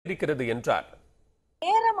இருக்கிறது என்றார்.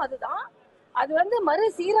 நேரம் அதுதான். அது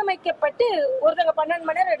மறுசீரமைக்கப்பட்டு ஒருத்தங்க 12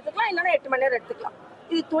 மணி நேரம் எடுத்துக்கலாம், இல்லைன்னா 8 மணி நேரம் எடுத்துக்கலாம்.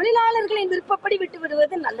 இது தொழிலாளர்களின் விருப்பப்படி விட்டு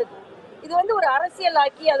விடுவது நல்லது. இது ஒரு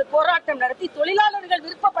அரசியலாக்கி அது போராட்டம் நடத்தி தொழிலாளர்கள்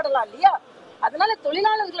விருப்பப்படலாம் இல்லையா? அதனால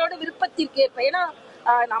தொழிலாளர்களோட விருப்பத்திற்கேற்ப, ஏன்னா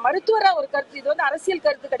நான் மருத்துவரா ஒரு கருத்து, இது அரசியல்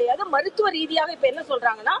கருத்து கிடையாது. மருத்துவ ரீதியாக இப்ப என்ன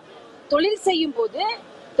சொல்றாங்கன்னா, தொழில் செய்யும் போது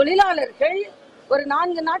தொழிலாளர்கள் ஒரு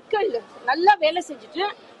 4 நாட்கள் நல்லா வேலை செஞ்சுட்டு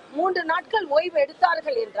 3 நாட்கள் ஓய்வு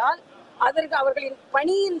எடுத்தார்கள் என்றால் அதற்கு அவர்களின்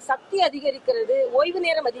பணியின் சக்தி அதிகரிக்கிறது, ஓய்வு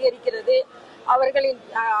நேரம் அதிகரிக்கிறது, அவர்களின்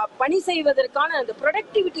பணி செய்வதற்கான அந்த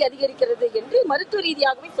ப்ரொடக்டிவிட்டி அதிகரிக்கிறது என்று மருத்துவ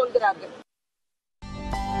ரீதியாகவே சொல்கிறார்கள்.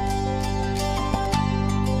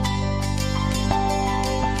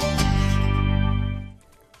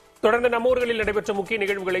 தொடர்ந்து நம்மூர்களில் நடைபெற்ற முக்கிய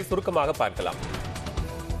நிகழ்வுகளை சுருக்கமாக பார்க்கலாம்.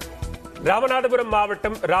 ராமநாதபுரம்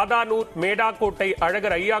மாவட்டம் ராதானூர் மேடாக்கோட்டை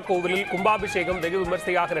அழகர் ஐயா கோவிலில் கும்பாபிஷேகம் வெகு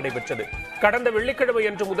விமர்சையாக நடைபெற்றது. கடந்த வெள்ளிக்கிழமை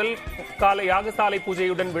அன்று முதல் கால யாகசாலை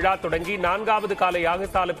பூஜையுடன் விழா தொடங்கி 4வது கால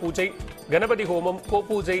யாகசாலை பூஜை, கணபதி ஹோமம்,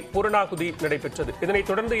 கோபூஜை, பூரணாகுதி நடைபெற்றது. இதனைத்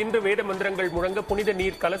தொடர்ந்து இன்று வேத மந்திரங்கள் முழங்க புனித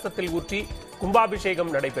நீர் கலசத்தில் ஊற்றி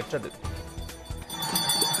கும்பாபிஷேகம் நடைபெற்றது.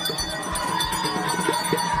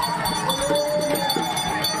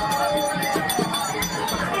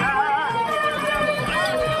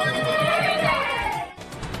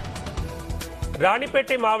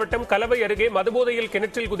 ராணிப்பேட்டை மாவட்டம் கலவை அருகே மதுபோதையில்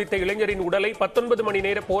கிணற்றில் குதித்த இளைஞரின் உடலை 19 மணி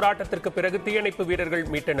நேர போராட்டத்திற்கு பிறகு தீயணைப்பு வீரர்கள்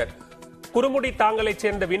மீட்டனர். குறுமுடி தாங்கலைச்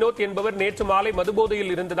சேர்ந்த வினோத் என்பவர் நேற்று மாலை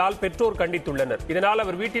மதுபோதையில் இருந்ததால் பெற்றோர் கண்டித்துள்ளனர். இதனால்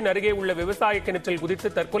அவர் வீட்டின் அருகே உள்ள விவசாய கிணற்றில்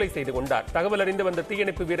குதித்து தற்கொலை செய்து கொண்டார். தகவல் அறிந்து வந்த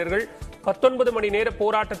தீயணைப்பு வீரர்கள் 19 மணி நேர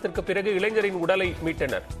போராட்டத்திற்கு பிறகு இளைஞரின் உடலை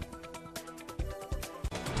மீட்டனர்.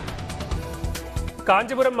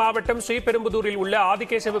 காஞ்சிபுரம் மாவட்டம் ஸ்ரீபெரும்புதூரில் உள்ள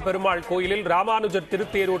ஆதிகேசவ பெருமாள் கோயிலில் ராமானுஜர்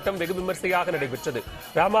திருத்தேரோட்டம் வெகு விமர்சையாக நடைபெற்றது.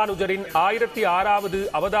 ராமானுஜரின் 1006வது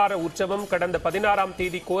அவதார உற்சவம் கடந்த 16ஆம்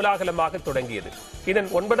தேதி கோலாகலமாக தொடங்கியது.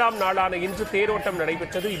 இதன் 9ஆம் நாளான இன்று தேரோட்டம்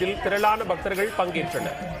நடைபெற்றது. இதில் திரளான பக்தர்கள்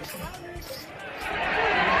பங்கேற்றனர்.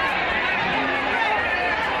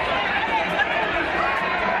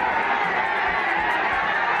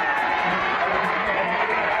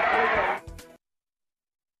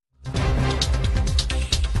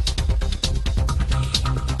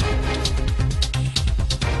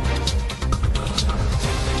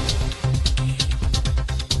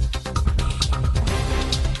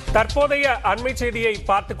 தற்போதைய அண்மை செய்தியை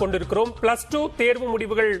பார்த்துக் கொண்டிருக்கிறோம். +2 தேர்வு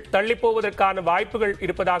முடிவுகள் தள்ளிப்போவதற்கான வாய்ப்புகள்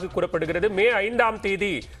இருப்பதாக கூறப்படுகிறது. மே 5ஆம்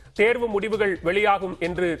தேதி தேர்வு முடிவுகள் வெளியாகும்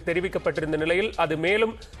என்று தெரிவிக்கப்பட்டிருந்த நிலையில் அது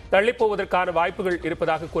மேலும் தள்ளிப்போவதற்கான வாய்ப்புகள்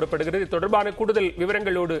இருப்பதாக கூறப்படுகிறது. இது தொடர்பான கூடுதல்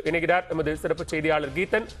விவரங்களோடு இணைகிறார் எமது சிறப்பு செய்தியாளர்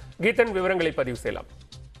கீதன். விவரங்களை பதிவு செய்யலாம்.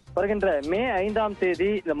 வருகின்ற மே 5ஆம் தேதி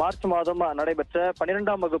மார்ச் மாதம் நடைபெற்ற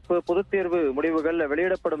 12ஆம் வகுப்பு பொதுத் தேர்வு முடிவுகள்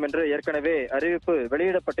வெளியிடப்படும் என்று ஏற்கனவே அறிவிப்பு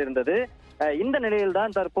வெளியிடப்பட்டிருந்தது. இந்த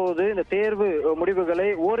நிலையில்தான் தற்போது இந்த தேர்வு முடிவுகளை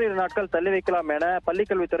ஓரிரு நாட்கள் தள்ளி வைக்கலாம் என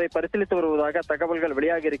பள்ளிக்கல்வித்துறை பரிசீலித்து வருவதாக தகவல்கள்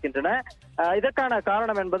வெளியாகி இருக்கின்றன. இதற்கான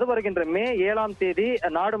காரணம் என்பது வருகின்ற மே 7ஆம் தேதி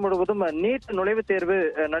நாடு முழுவதும் நீட் நுழைவுத் தேர்வு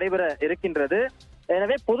நடைபெற இருக்கின்றது.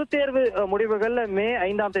 எனவே பொதுத் தேர்வு முடிவுகள் மே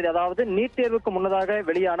 5ஆம் தேதி, அதாவது நீட் தேர்வுக்கு முன்னதாக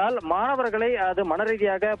வெளியானால் மாணவர்களை அது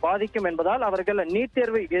மனரீதியாக பாதிக்கும் என்பதால் அவர்கள் நீட்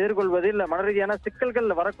தேர்வை எதிர்கொள்வதில் மனரீதியான சிக்கல்கள்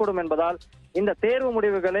வரக்கூடும் என்பதால் இந்த தேர்வு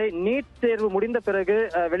முடிவுகளை நீட் தேர்வு முடிந்த பிறகு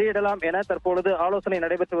வெளியிடலாம் என தற்பொழுது ஆலோசனை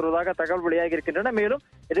நடைபெற்று வருவதாக தகவல் வெளியாகி இருக்கின்றன. மேலும்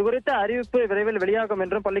இதுகுறித்த அறிவிப்பு விரைவில் வெளியாகும்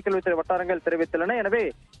என்றும் பள்ளிக்கல்வித்துறை வட்டாரங்கள் தெரிவித்துள்ளன. எனவே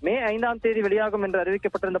மே 5ஆம் தேதி வெளியாகும் என்று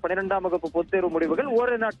அறிவிக்கப்பட்டிருந்த 12ஆம் வகுப்பு பொதுத் தேர்வு முடிவுகள்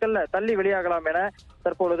ஓரிரு நாட்கள் தள்ளி வெளியாகலாம் என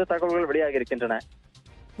தற்பொழுது தகவல்கள் வெளியாகி இருக்கின்றன.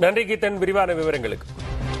 நன்றி கீதன், விரிவான விவரங்களுக்கு.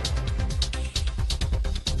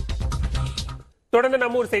 தொடர்ந்து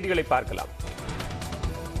நம்மூர் செய்திகளை பார்க்கலாம்.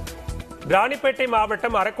 ராணிப்பேட்டை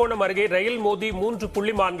மாவட்டம் அரக்கோணம் அருகே ரயில் மோதி 3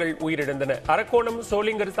 புள்ளிமான்கள் உயிரிழந்தன. அரக்கோணம்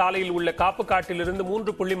சோளிங்கர் சாலையில் உள்ள காப்புக்காட்டிலிருந்து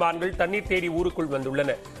 3 புள்ளிமான்கள் தண்ணீர் தேடி ஊருக்குள்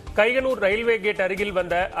வந்துள்ளன. கைகனூர் ரயில்வே கேட் அருகில்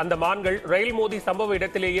வந்த அந்த மான்கள் ரயில் மோதி சம்பவ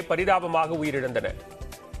இடத்திலேயே பரிதாபமாக உயிரிழந்தன.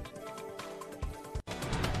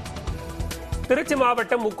 திருச்சி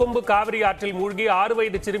மாவட்டம் முக்கொம்பு காவிரி ஆற்றில் மூழ்கி 6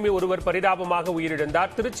 வயது சிறுமி ஒருவர் பரிதாபமாக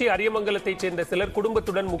உயிரிழந்தார். திருச்சி அரியமங்கலத்தைச் சேர்ந்த சிலர்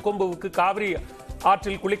குடும்பத்துடன் முக்கொம்புவுக்கு காவிரி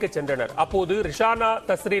ஆற்றில் குளிக்க சென்றனர். அப்போது ரிஷானா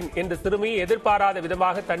தஸ்ரின் என்ற சிறுமி எதிர்பாராத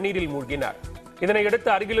விதமாக தண்ணீரில் மூழ்கினார். இதனையடுத்து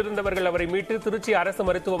அருகில் இருந்தவர்கள் அவரை மீட்டு திருச்சி அரசு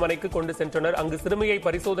மருத்துவமனைக்கு கொண்டு சென்றனர். அங்கு சிறுமியை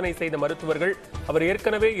பரிசோதனை செய்த மருத்துவர்கள் அவர்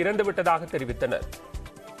ஏற்கனவே இறந்துவிட்டதாக தெரிவித்தனர்.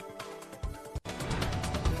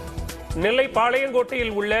 நெல்லை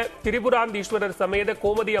பாளையங்கோட்டையில் உள்ள திரிபுராந்தீஸ்வரர் சமேத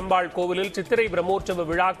கோமதி அம்பாள் கோவிலில் சித்திரை பிரம்மோற்சவ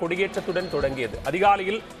விழா கொடியேற்றத்துடன் தொடங்கியது.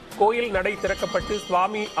 அதிகாலையில் கோயில் நடை திறக்கப்பட்டு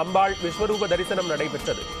சுவாமி அம்பாள் விஸ்வரூப தரிசனம்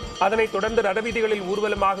நடைபெற்றது. அதனைத் தொடர்ந்து ரதவீதிகளில்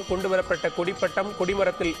ஊர்வலமாக கொண்டுவரப்பட்ட கொடிப்பட்டம்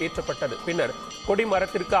கொடிமரத்தில் ஏற்றப்பட்டது. பின்னர்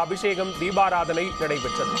கொடிமரத்திற்கு அபிஷேகம், தீபாராதனை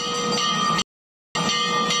நடைபெற்றது.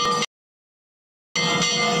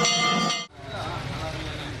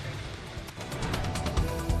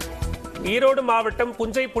 ஈரோடு மாவட்டம்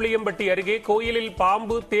புஞ்சை புளியம்பட்டி அருகே கோயிலில்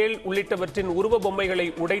பாம்பு, தேள் உள்ளிட்டவற்றின் உருவ பொம்மைகளை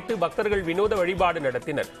உடைத்து பக்தர்கள் வினோத வழிபாடு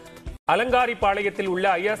நடத்தினர். அலங்காரிப்பாளையத்தில் உள்ள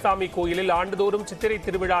ஐயாசாமி கோயிலில் ஆண்டுதோறும் சித்திரை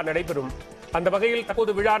திருவிழா நடைபெறும். அந்த வகையில்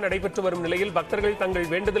தற்போது விழா நடைபெற்று வரும் நிலையில் பக்தர்கள்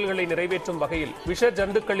தங்கள் வேண்டுதல்களை நிறைவேற்றும் வகையில் விஷ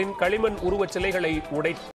ஜந்துக்களின் களிமண் உருவச் சிலைகளை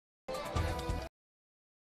உடைத்து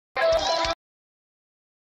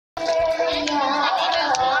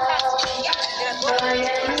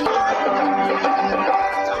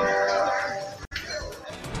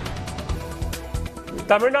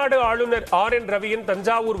தமிழ்நாடு ஆளுநர் RN ரவியின்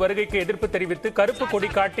தஞ்சாவூர் வருகைக்கு எதிர்ப்பு தெரிவித்து கருப்பு கொடி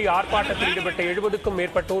காட்டி ஆர்ப்பாட்டத்தில் ஈடுபட்ட 70க்கும்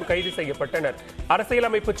மேற்பட்டோர் கைது செய்யப்பட்டனர்.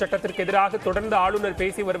 அரசியலமைப்பு சட்டத்திற்கு எதிராக தொடர்ந்து ஆளுநர்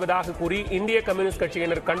பேசி வருவதாக கூறி இந்திய கம்யூனிஸ்ட்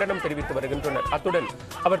கட்சியினர் கண்டனம் தெரிவித்து வருகின்றனர். அத்துடன்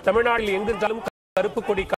அவர் தமிழ்நாட்டில் எங்கென்றாலும் கருப்பு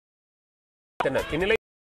கொடி காட்டினர். இந்நிலையில்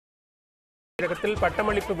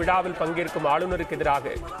பட்டமளிப்பு விழாவில் பங்கேற்கும் ஆளுநருக்கு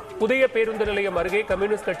எதிராக புதிய பேருந்து நிலையம் அருகே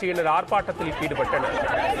கம்யூனிஸ்ட் கட்சியினர் ஆர்ப்பாட்டத்தில் ஈடுபட்டனர்.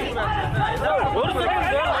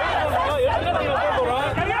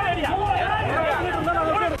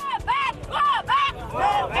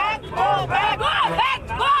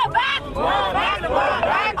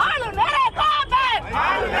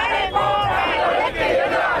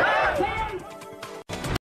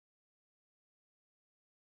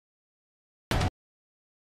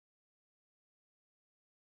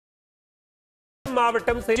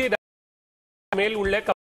 மாவட்டம் செஞ்சி மேல் உள்ள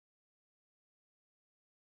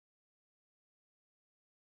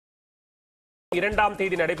 2ஆம்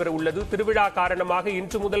தேதி நடைபெற உள்ளது. திருவிழா காரணமாக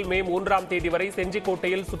இன்று முதல் மே 3ஆம் தேதி வரை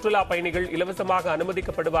செஞ்சிக்கோட்டையில் சுற்றுலா பயணிகள் இலவசமாக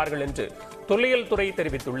அனுமதிக்கப்படுவார்கள் என்று தொல்லியல் துறை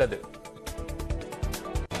தெரிவித்துள்ளது.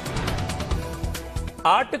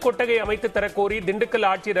 ஆட்டு கொட்டகை அமைத்து தரக்கோரி திண்டுக்கல்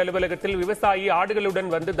ஆட்சியர் அலுவலகத்தில் விவசாயி ஆடுகளுடன்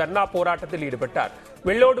வந்து தர்ணா போராட்டத்தில் ஈடுபட்டார்.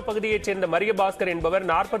 வெள்ளோடு பகுதியைச் சேர்ந்த மரியபாஸ்கர் என்பவர்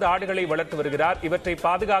 40 ஆடுகளை வளர்த்து வருகிறார். இவற்றை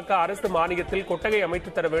பாதுகாக்க அரசு மானியத்தில் கொட்டகை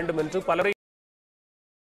அமைத்து தர வேண்டும் என்று பலரை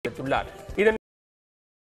தெரிவித்துள்ளார். இதன்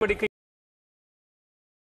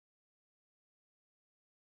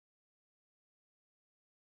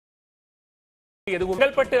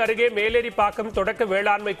செங்கல்பட்டு அருகே மேலேரிப்பாக்கம் தொடக்க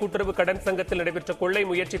வேளாண்மை கூட்டுறவு கடன் சங்கத்தில் நடைபெற்ற கொள்ளை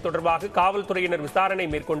முயற்சி தொடர்பாக காவல்துறையினர் விசாரணை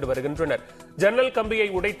மேற்கொண்டு வருகின்றனர். ஜன்னல் கம்பியை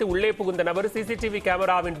உடைத்து உள்ளே புகுந்த நபர் சிசிடிவி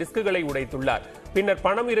கேமராவின் டிஸ்குகளை உடைத்துள்ளார். பின்னர்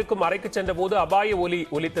பணம் இருக்கும் அறைக்கு சென்றபோது அபாய ஒலி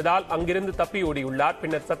ஒலித்ததால் அங்கிருந்து தப்பி ஓடியுள்ளார்.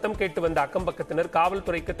 பின்னர் சத்தம் கேட்டு வந்த அக்கம்பக்கத்தினர்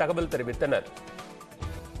காவல்துறைக்கு தகவல் தெரிவித்தனர்.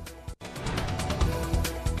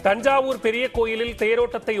 தஞ்சாவூர் பெரிய கோயிலில்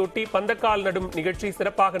தேரோட்டத்தை ஒட்டி பந்தக்கால் நடும் நிகழ்ச்சி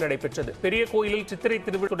சிறப்பாக நடைபெற்றது. பெரிய கோயிலில் சித்திரை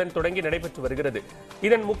திருவிழாவுடன் தொடங்கி நடைபெற்று வருகிறது.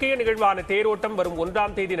 இதன் முக்கிய நிகழ்வான தேரோட்டம் வரும்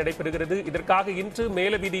 1ஆம் தேதி நடைபெறுகிறது. இதற்காக இன்று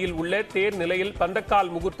மேலவீதியில் உள்ள தேர் நிலையில்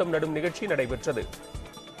பந்தக்கால் முகூர்த்தம் நடும் நிகழ்ச்சி நடைபெற்றது.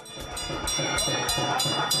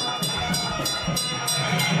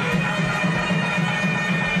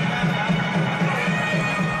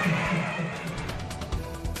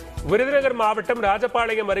 விருதுநகர் மாவட்டம்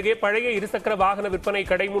ராஜபாளையம் அருகே பழைய இருசக்கர வாகன விற்பனை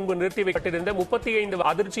கடை முன்பு நிறுத்தி வைக்கப்பட்டிருந்த 35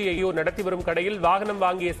 அதிர்ச்சியையோ நடத்தி வரும் கடையில் வாகனம்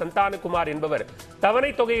வாங்கிய சந்தானகுமார் என்பவர்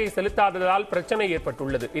தவணை தொகையை செலுத்தாததால் பிரச்சனை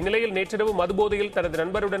ஏற்பட்டுள்ளது. இந்நிலையில் நேற்றிரவு மதுபோதையில் தனது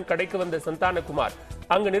நண்பருடன் கடைக்கு வந்த சந்தானகுமார்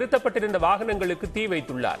அங்கு நிறுத்தப்பட்டிருந்த வாகனங்களுக்கு தீ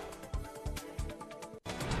வைத்துள்ளார்.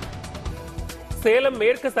 சேலம்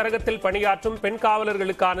மேற்கு சரகத்தில் பணியாற்றும் பெண்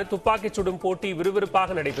காவலர்களுக்கான துப்பாக்கிச் சுடும் போட்டி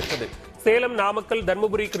விறுவிறுப்பாக நடைபெற்றது. சேலம், நாமக்கல்,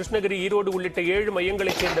 தர்மபுரி, கிருஷ்ணகிரி, ஈரோடு உள்ளிட்ட 7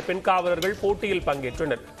 மையங்களைச் சேர்ந்த பெண் காவலர்கள் போட்டியில்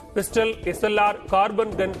பங்கேற்றனர். பிஸ்டல், SLR,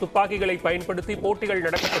 கார்பன் கன் துப்பாக்கிகளை பயன்படுத்தி போட்டிகள்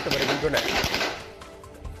நடத்தப்பட்டு வருகின்றன.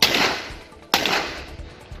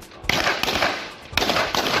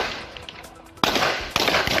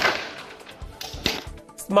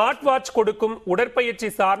 ஸ்மார்ட் வாட்ச் கொடுக்கும் உடற்பயிற்சி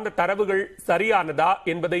சார்ந்த தரவுகள் சரியானதா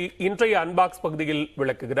என்பதை இன்றைய அன்பாக்ஸ் பகுதியில்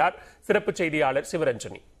விளக்குகிறார் சிறப்பு செய்தியாளர்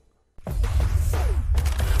சிவரஞ்சனி.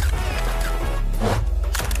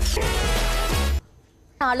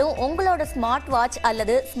 உங்களோட ஸ்மார்ட் வாட்ச்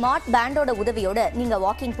அல்லது ஸ்மார்ட் பேண்டோட உதவியோட நீங்க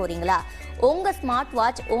வாக்கிங் போறீங்களா? உங்க ஸ்மார்ட்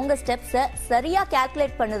வாட்ச் உங்க ஸ்டெப்ஸை சரியா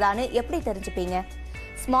கால்குலேட் பண்ணுதான்னு எப்படி தெரிஞ்சுப்பீங்க?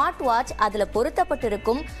 ஸ்மார்ட் வாட்ச் அதுல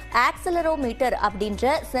பொருத்தப்பட்டிருக்கும் ஆக்சலரோமீட்டர்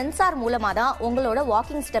அப்படின்ற சென்சார் மூலமா தான் உங்களோட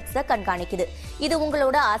வாக்கிங் ஸ்டெப்ஸை கண்காணிக்குது. இது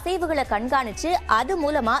உங்களோட அசைவுகளை கண்காணிச்சு அது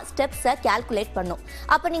மூலமா ஸ்டெப்ஸை கால்குலேட் பண்ணும்.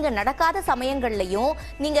 அப்ப நீங்க நடக்காத சமயங்கள்லயும்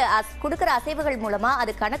நீங்க கொடுக்கிற அசைவுகள் மூலமா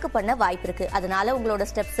அது கணக்கு பண்ண வாய்ப்பு இருக்கு. அதனால உங்களோட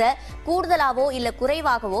ஸ்டெப்ஸை கூடுதலாவோ இல்ல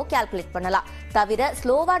குறைவாகவோ கால்குலேட் பண்ணலாம். தவிர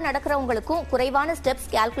ஸ்லோவா நடக்கிறவங்களுக்கும் குறைவான ஸ்டெப்ஸ்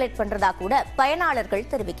கால்குலேட் பண்றதா கூட பயனாளர்கள்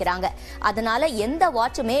தெரிவிக்கிறாங்க. அதனால எந்த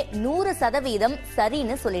வாட்சுமே 100% சரின்னு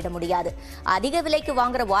சொல்லிட முடியாது. அதிக விலைக்கு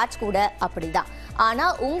வாங்குற வாட்ச் கூட அப்படிதான். ஆனா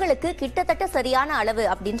உங்களுக்கு கிட்டத்தட்ட சரியான அளவு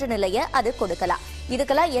அப்படின்ற நிலையை அது கொடுக்கலாம்.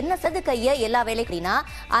 இதுக்கெல்லாம் என்ன சது கைய எல்லா வேலைக்குனா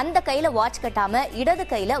அந்த கையில வாட்ச் கட்டாம இடது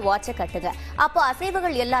கையில வாட்சை கட்டுங்க. அப்போ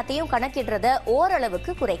அசைவுகள் எல்லாத்தையும் கணக்கிடுறத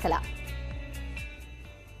ஓரளவுக்கு குறைக்கலாம்.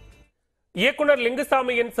 இயக்குனர்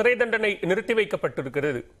லிங்குசாமியின் சிறை தண்டனை நிறுத்தி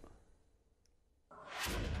வைக்கப்பட்டிருக்கிறது.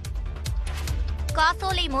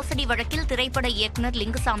 காசோலை மோசடி வழக்கில் திரைப்பட இயக்குநர்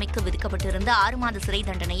லிங்குசாமிக்கு விதிக்கப்பட்டிருந்த 6 மாத சிறை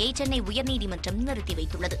தண்டனையை சென்னை உயர்நீதிமன்றம் நிறுத்தி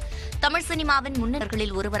வைத்துள்ளது. தமிழ் சினிமாவின்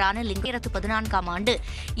முன்னோர்களில் ஒருவரான லிங்கு 2014ஆம் ஆண்டு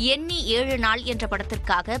எண்ணி 7 நாள் என்ற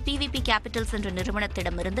படத்திற்காக PVP கேபிட்டல்ஸ் என்ற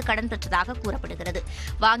நிறுவனத்திடமிருந்து கடன் பெற்றதாக கூறப்படுகிறது.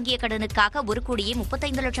 வாங்கிய கடனுக்காக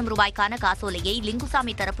 1,35 லட்சம் ரூபாய்க்கான காசோலையை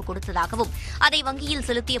லிங்குசாமி தரப்பு கொடுத்ததாகவும் அதை வங்கியில்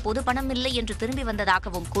செலுத்திய போது பணம் இல்லை என்று திரும்பி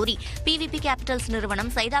வந்ததாகவும் கூறி PVP கேபிட்டல்ஸ்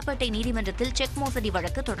நிறுவனம் சைதாப்பேட்டை நீதிமன்றத்தில் செக் மோசடி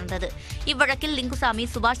வழக்கு தொடர்ந்தது. இவ்வழக்கில் லிங்குசாமி,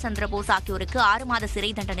 சுபாஷ் சந்திரபோஸ் ஆகியோருக்கு 6 மாத சிறை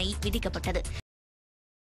தண்டனை விதிக்கப்பட்டது.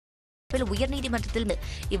 உயர்நீதிமன்றத்தில்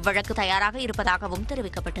இவ்வழக்கு தயாராக இருப்பதாகவும்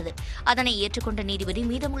தெரிவிக்கப்பட்டது. அதனை ஏற்றுக்கொண்ட நீதிபதி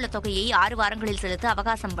மீதமுள்ள தொகையை 6 வாரங்களில் செலுத்த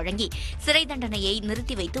அவகாசம் வழங்கி சிறை தண்டனையை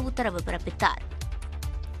நிறுத்தி வைத்து உத்தரவு பிறப்பித்தார்.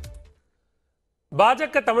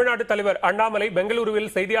 பாஜக தமிழ்நாடு தலைவர் அண்ணாமலை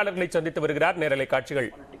பெங்களூருவில் செய்தியாளர்களை சந்தித்து வருகிறார். நேரலை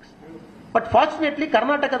காட்சிகள். But fortunately,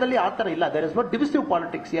 Karnataka ಆತರ ಇಲ್ಲ. There is no divisive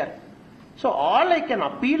politics here. So all I can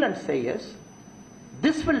appeal and say is,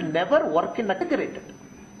 this will never work in integrated.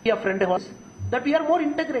 A friend was that we are more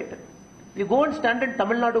integrated. You go and stand in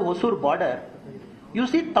Tamil Nadu Hosur border, you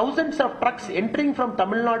see thousands of trucks entering from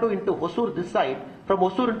Tamil Nadu into Hosur this side, from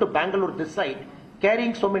Hosur into Bangalore this side,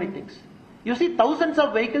 carrying so many things. You see thousands of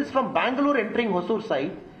vehicles from Bangalore entering Hosur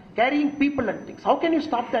side, carrying people and things. How can you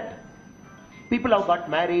stop that? People have got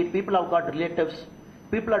married, people have got relatives,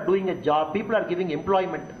 people are doing a job, people are giving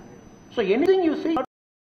employment. So anything you see,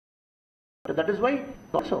 that is why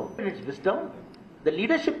also in its wisdom, the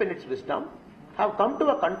leadership in its wisdom have come to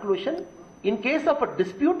a conclusion, in case of a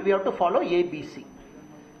dispute we have to follow ABC.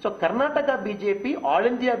 So Karnataka BJP, All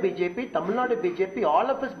India BJP, Tamil Nadu BJP, all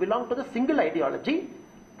of us belong to the single ideology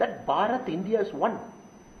that Bharat India is one.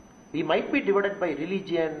 We might be divided by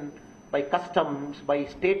religion, by customs, by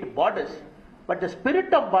state borders, but the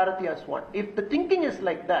spirit of Bharatiya is one. If the thinking is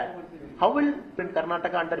like that, how will in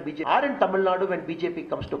Karnataka under BJP or in Tamil Nadu when BJP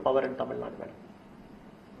comes to power in Tamil Nadu?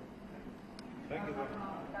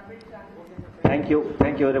 Thank you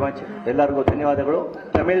very much. Ellargu dhanyavadagalu.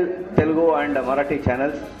 Tamil, Telugu and Marathi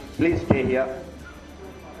channels, please stay here.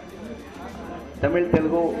 Tamil,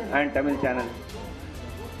 Telugu and Tamil channel,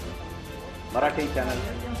 Marathi channel.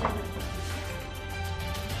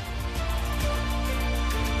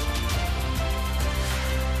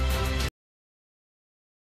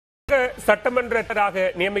 சட்டமன்றராக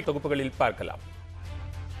நியமிக்க தொகுப்புகளில் பார்க்கலாம்.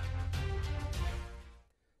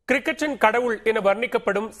 கிரிக்கெட்டின் கடவுள் என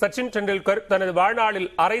வர்ணிக்கப்படும் சச்சின் டெண்டுல்கர் தனது வாழ்நாளில்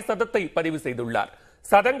அரை சதத்தை பதிவு செய்துள்ளார்.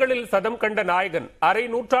 சதங்களில் சதம் கண்ட நாயகன் அரை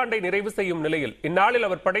நூற்றாண்டை நிறைவு செய்யும் நிலையில் இந்நாளில்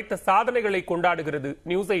அவர் படைத்த சாதனைகளை கொண்டாடுகிறது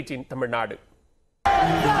நியூஸ் 18 தமிழ்நாடு.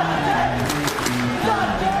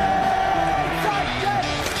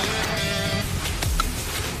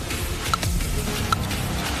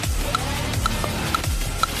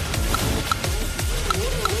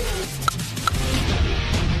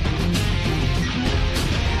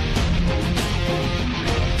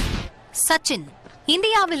 சச்சின்.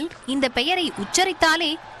 இந்தியாவில் இந்த பெயரை உச்சரித்தாலே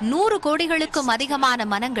 100 கோடிகளுக்கும் அதிகமான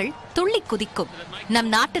மனங்கள் துள்ளி குதிக்கும். நம்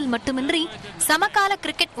நாட்டில் மட்டுமின்றி சமகால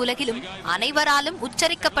கிரிக்கெட் உலகிலும் அனைவராலும்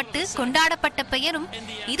உச்சரிக்கப்பட்டு கொண்டாடப்பட்ட பெயரும்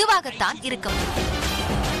இதுவாகத்தான் இருக்கும்.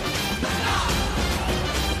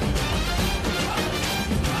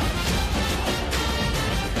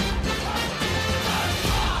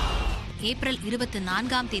 ஏப்ரல்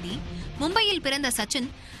 24ஆம் தேதி மும்பையில் பிறந்த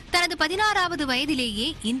சச்சின் தனது 16வது வயதிலேயே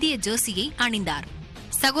இந்திய ஜெர்சியை அணிந்தார்.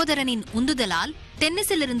 சகோதரனின் உந்துதலால்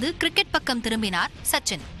டென்னிஸிலிருந்து கிரிக்கெட் பக்கம் திரும்பினார்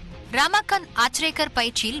சச்சின். ரமாகாந்த் ஆச்ரேகர்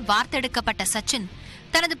பயிற்சியில் வார்த்தெடுக்கப்பட்ட சச்சின்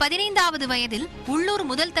தனது 15வது வயதில் உள்ளூர்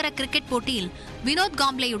முதல் தர கிரிக்கெட் போட்டியில் வினோத்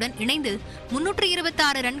காம்ப்ளேயுடன் இணைந்து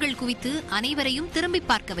 326 ரன்கள் குவித்து அனைவரையும் திரும்பி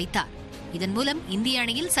பார்க்க வைத்தார். இதன் மூலம் இந்திய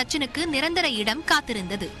அணியில் சச்சினுக்கு நிரந்தர இடம்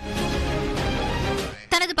காத்திருந்தது.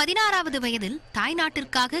 தனது 16வது வயதில்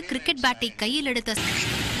தாய்நாட்டிற்காக கிரிக்கெட் பேட்டை கையில் எடுத்த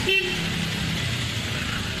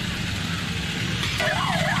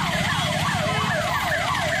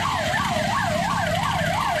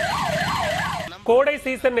கோடை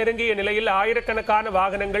சீசன் நெருங்கிய நிலையில் ஆயிரக்கணக்கான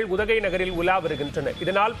வாகனங்கள் உதகை நகரில் உலா வருகின்றன.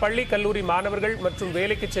 இதனால் பள்ளி கல்லூரி மாணவர்கள் மற்றும்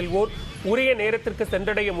வேலைக்கு செல்வோர் உரிய நேரத்திற்கு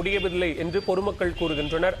சென்றடைய முடியவில்லை என்று பொதுமக்கள்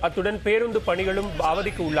கூறுகின்றனர். அத்துடன் பேருந்து பணிகளும்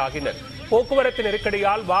அவதிக்கு உள்ளாகினர். போக்குவரத்து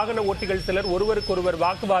நெருக்கடியால் வாகன ஓட்டிகள் சிலர் ஒருவருக்கொருவர்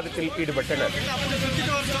வாக்குவாதத்தில் ஈடுபட்டனர்.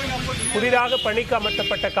 புதிதாக பணிக்கு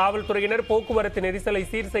அமர்த்தப்பட்ட காவல்துறையினர் போக்குவரத்து நெரிசலை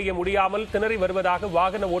சீர் செய்ய முடியாமல் திணறி வருவதாக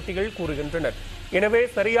வாகன ஓட்டிகள் கூறுகின்றனர். எனவே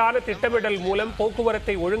சரியான திட்டமிடல் மூலம்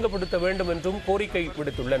போக்குவரத்தை ஒழுங்குபடுத்த வேண்டும் என்றும் கோரிக்கை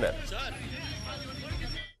விடுத்துள்ளனர்.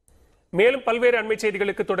 மேலும் பல்வேறு அண்மை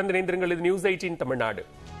செய்திகளுக்கு தொடர்ந்து இணைந்திருங்கள். இது நியூஸ் 18 தமிழ்நாடு.